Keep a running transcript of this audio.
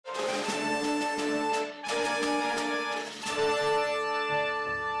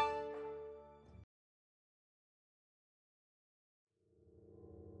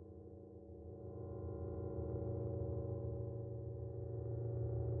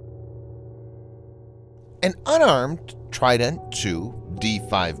An unarmed Trident II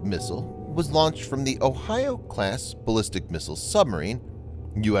D5 missile was launched from the Ohio-class ballistic missile submarine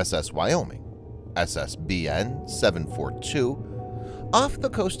USS Wyoming, SSBN 742, off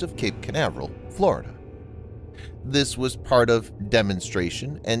the coast of Cape Canaveral, Florida. This was part of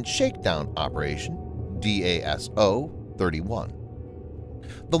Demonstration and Shakedown Operation DASO 31.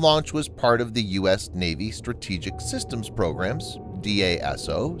 The launch was part of the U.S. Navy Strategic Systems Program's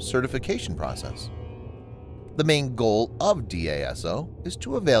DASO certification process. The main goal of DASO is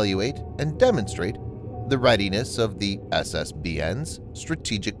to evaluate and demonstrate the readiness of the SSBN's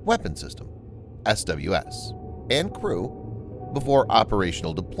Strategic Weapon System (SWS) and crew before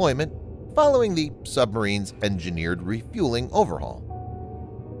operational deployment following the submarine's engineered refueling overhaul.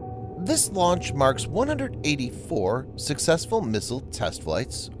 This launch marks 184 successful missile test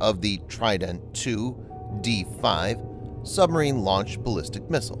flights of the Trident II D5 Submarine Launch Ballistic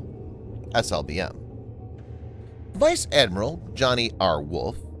Missile (SLBM). Vice Admiral Johnny R.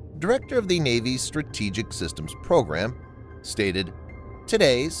 Wolfe, director of the Navy's Strategic Systems Program, stated,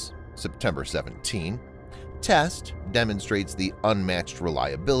 "Today's September 17 test demonstrates the unmatched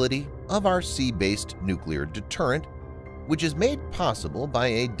reliability of our sea-based nuclear deterrent, which is made possible by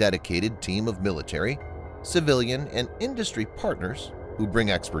a dedicated team of military, civilian, and industry partners who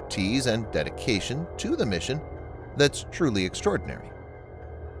bring expertise and dedication to the mission that's truly extraordinary."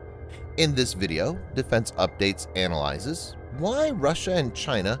 In this video, Defense Updates analyzes why Russia and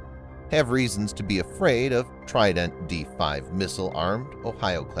China have reasons to be afraid of Trident D5 missile-armed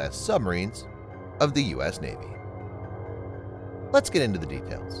Ohio-class submarines of the U.S. Navy. Let's get into the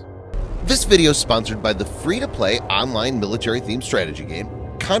details. This video is sponsored by the free-to-play online military-themed strategy game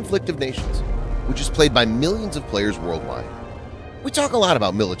Conflict of Nations, which is played by millions of players worldwide. We talk a lot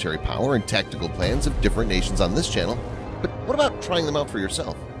about military power and tactical plans of different nations on this channel, but what about trying them out for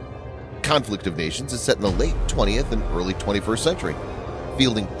yourself? Conflict of Nations is set in the late 20th and early 21st century,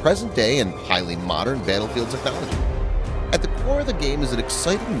 fielding present-day and highly modern battlefield technology. At the core of the game is an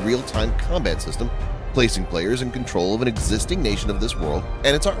exciting real-time combat system placing players in control of an existing nation of this world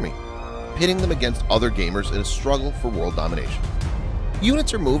and its army, pitting them against other gamers in a struggle for world domination.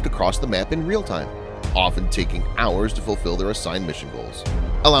 Units are moved across the map in real time, often taking hours to fulfill their assigned mission goals,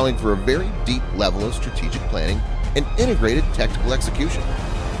 allowing for a very deep level of strategic planning and integrated tactical execution.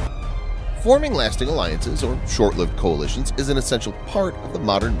 Forming lasting alliances or short-lived coalitions is an essential part of the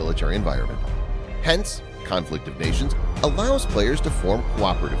modern military environment. Hence, Conflict of Nations allows players to form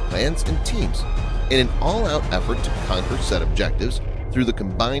cooperative plans and teams in an all-out effort to conquer set objectives through the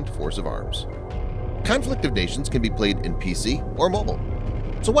combined force of arms. Conflict of Nations can be played in PC or mobile.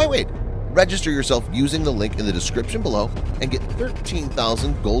 So why wait? Register yourself using the link in the description below and get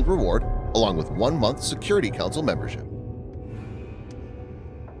 13,000 gold reward along with 1 month Security Council membership.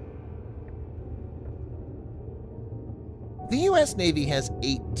 The U.S. Navy has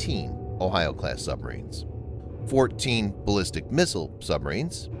 18 Ohio-class submarines, 14 ballistic missile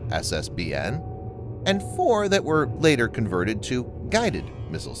submarines (SSBN), and 4 that were later converted to guided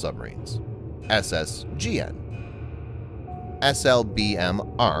missile submarines (SSGN).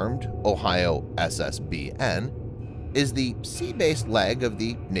 SLBM Armed Ohio SSBN is the sea-based leg of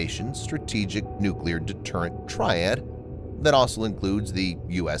the nation's strategic nuclear deterrent triad that also includes the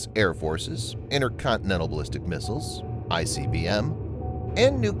U.S. Air Force's intercontinental ballistic missiles (ICBM)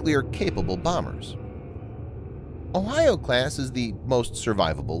 and nuclear-capable bombers. Ohio-class is the most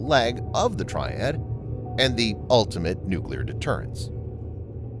survivable leg of the triad and the ultimate nuclear deterrence.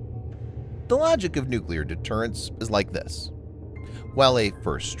 The logic of nuclear deterrence is like this. While a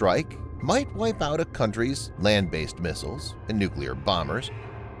first strike might wipe out a country's land-based missiles and nuclear bombers,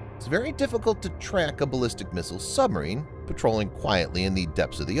 it's very difficult to track a ballistic missile submarine patrolling quietly in the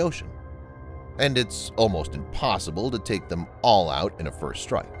depths of the ocean, and it's almost impossible to take them all out in a first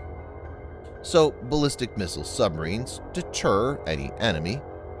strike. So ballistic missile submarines deter any enemy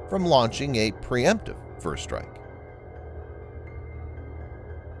from launching a preemptive first strike.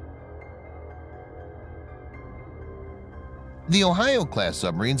 The Ohio-class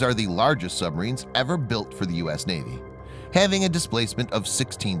submarines are the largest submarines ever built for the U.S. Navy, having a displacement of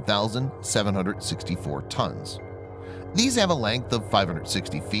 16,764 tons. These have a length of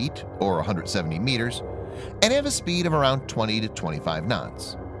 560 feet or 170 meters and have a speed of around 20 to 25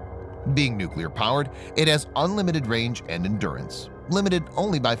 knots. Being nuclear-powered, it has unlimited range and endurance, limited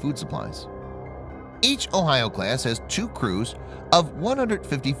only by food supplies. Each Ohio class has 2 crews of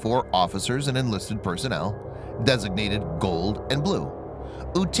 154 officers and enlisted personnel, designated Gold and Blue,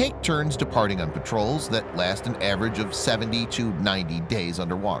 who take turns departing on patrols that last an average of 70 to 90 days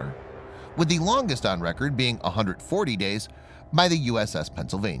underwater, with the longest on record being 140 days by the USS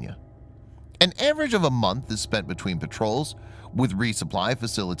Pennsylvania. An average of a month is spent between patrols, with resupply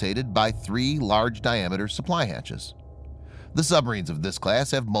facilitated by 3 large-diameter supply hatches. The submarines of this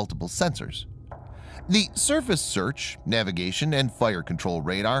class have multiple sensors. The surface search, navigation, and fire control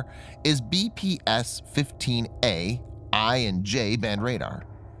radar is BPS-15A I and J band radar.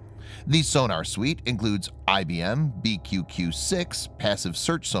 The sonar suite includes IBM BQQ-6 passive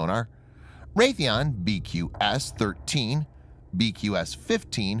search sonar, Raytheon BQS-13,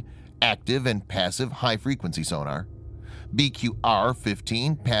 BQS-15 active and passive high-frequency sonar,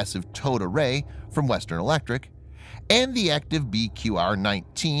 BQR-15 passive towed array from Western Electric, and the active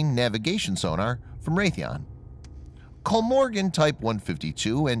BQR-19 navigation sonar from Raytheon. Kolmorgan Type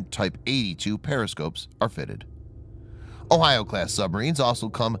 152 and Type 82 periscopes are fitted. Ohio-class submarines also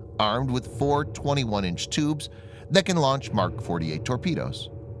come armed with 4 21-inch tubes that can launch Mark 48 torpedoes.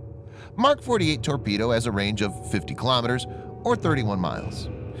 Mark 48 torpedo has a range of 50 kilometers or 31 miles.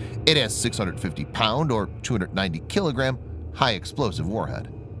 It has 650-pound or 290-kilogram high-explosive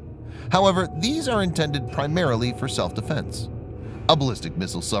warhead. However, these are intended primarily for self-defense. A ballistic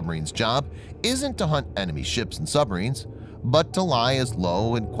missile submarine's job isn't to hunt enemy ships and submarines, but to lie as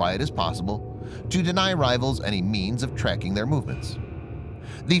low and quiet as possible to deny rivals any means of tracking their movements.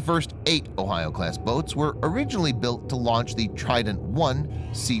 The first 8 Ohio-class boats were originally built to launch the Trident I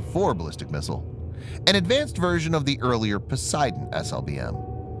C4 ballistic missile, an advanced version of the earlier Poseidon SLBM.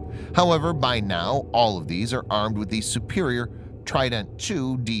 However, by now all of these are armed with the superior Trident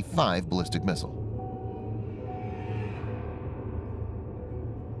II D5 ballistic missile.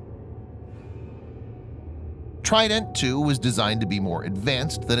 Trident II was designed to be more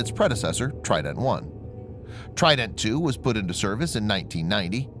advanced than its predecessor, Trident I. Trident II was put into service in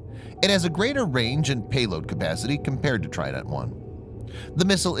 1990. It has a greater range and payload capacity compared to Trident I. The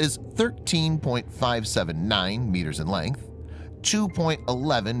missile is 13.579 meters in length,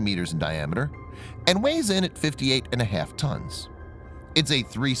 2.11 meters in diameter, and weighs in at 58.5 tons. It's a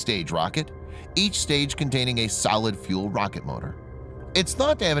 3-stage rocket, each stage containing a solid fuel rocket motor. It's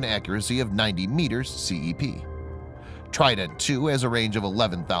thought to have an accuracy of 90 meters CEP. Trident II has a range of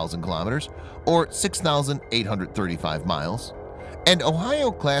 11,000 kilometers or 6,835 miles, and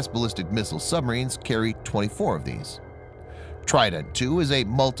Ohio-class ballistic missile submarines carry 24 of these. Trident II is a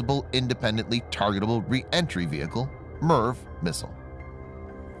multiple independently targetable re-entry vehicle (MIRV) missile.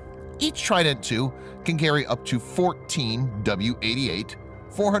 Each Trident II can carry up to 14 W-88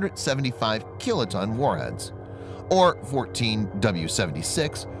 475 kiloton warheads or 14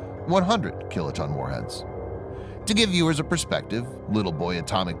 W-76 100 kiloton warheads. To give viewers a perspective, Little Boy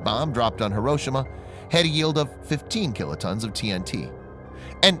atomic bomb dropped on Hiroshima had a yield of 15 kilotons of TNT,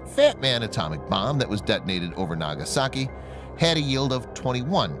 and Fat Man atomic bomb that was detonated over Nagasaki had a yield of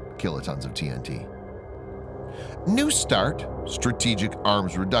 21 kilotons of TNT. New START, Strategic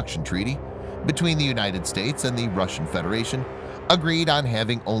Arms Reduction Treaty, between the United States and the Russian Federation agreed on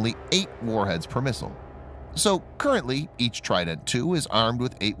having only 8 warheads per missile. So currently, each Trident II is armed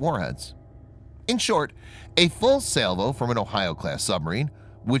with 8 warheads. In short, a full salvo from an Ohio-class submarine,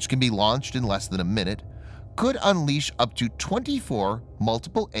 which can be launched in less than a minute, could unleash up to 24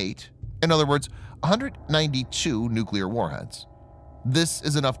 multiple 8, in other words, 192 nuclear warheads. This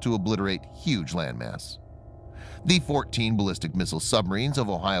is enough to obliterate huge landmass. The 14 ballistic missile submarines of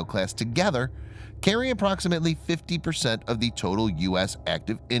Ohio-class together carry approximately 50% of the total U.S.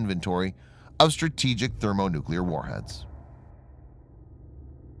 active inventory of strategic thermonuclear warheads.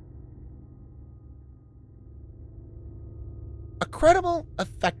 A credible,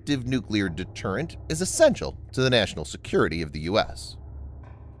 effective nuclear deterrent is essential to the national security of the U.S.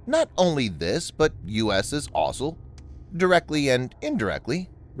 Not only this, but U.S. is also, directly and indirectly,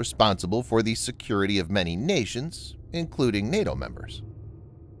 responsible for the security of many nations, including NATO members.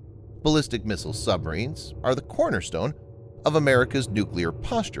 Ballistic missile submarines are the cornerstone of America's nuclear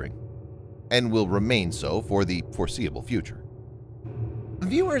posturing, and will remain so for the foreseeable future.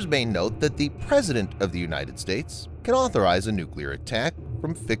 Viewers may note that the President of the United States can authorize a nuclear attack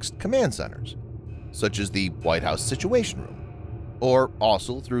from fixed command centers, such as the White House Situation Room, or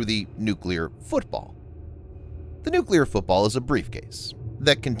also through the nuclear football. The nuclear football is a briefcase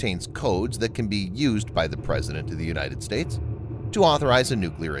that contains codes that can be used by the President of the United States to authorize a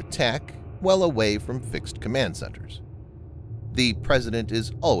nuclear attack well away from fixed command centers. The President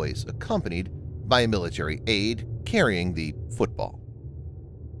is always accompanied by a military aide carrying the football.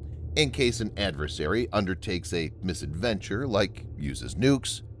 In case an adversary undertakes a misadventure like uses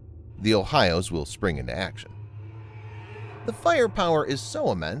nukes, the Ohio's will spring into action. The firepower is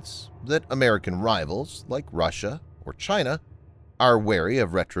so immense that American rivals like Russia or China are wary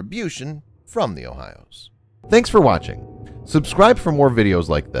of retribution from the Ohio's. Thanks for watching. Subscribe for more videos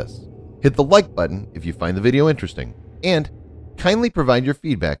like this. Hit the like button if you find the video interesting, and kindly provide your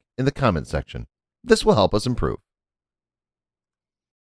feedback in the comment section. This will help us improve.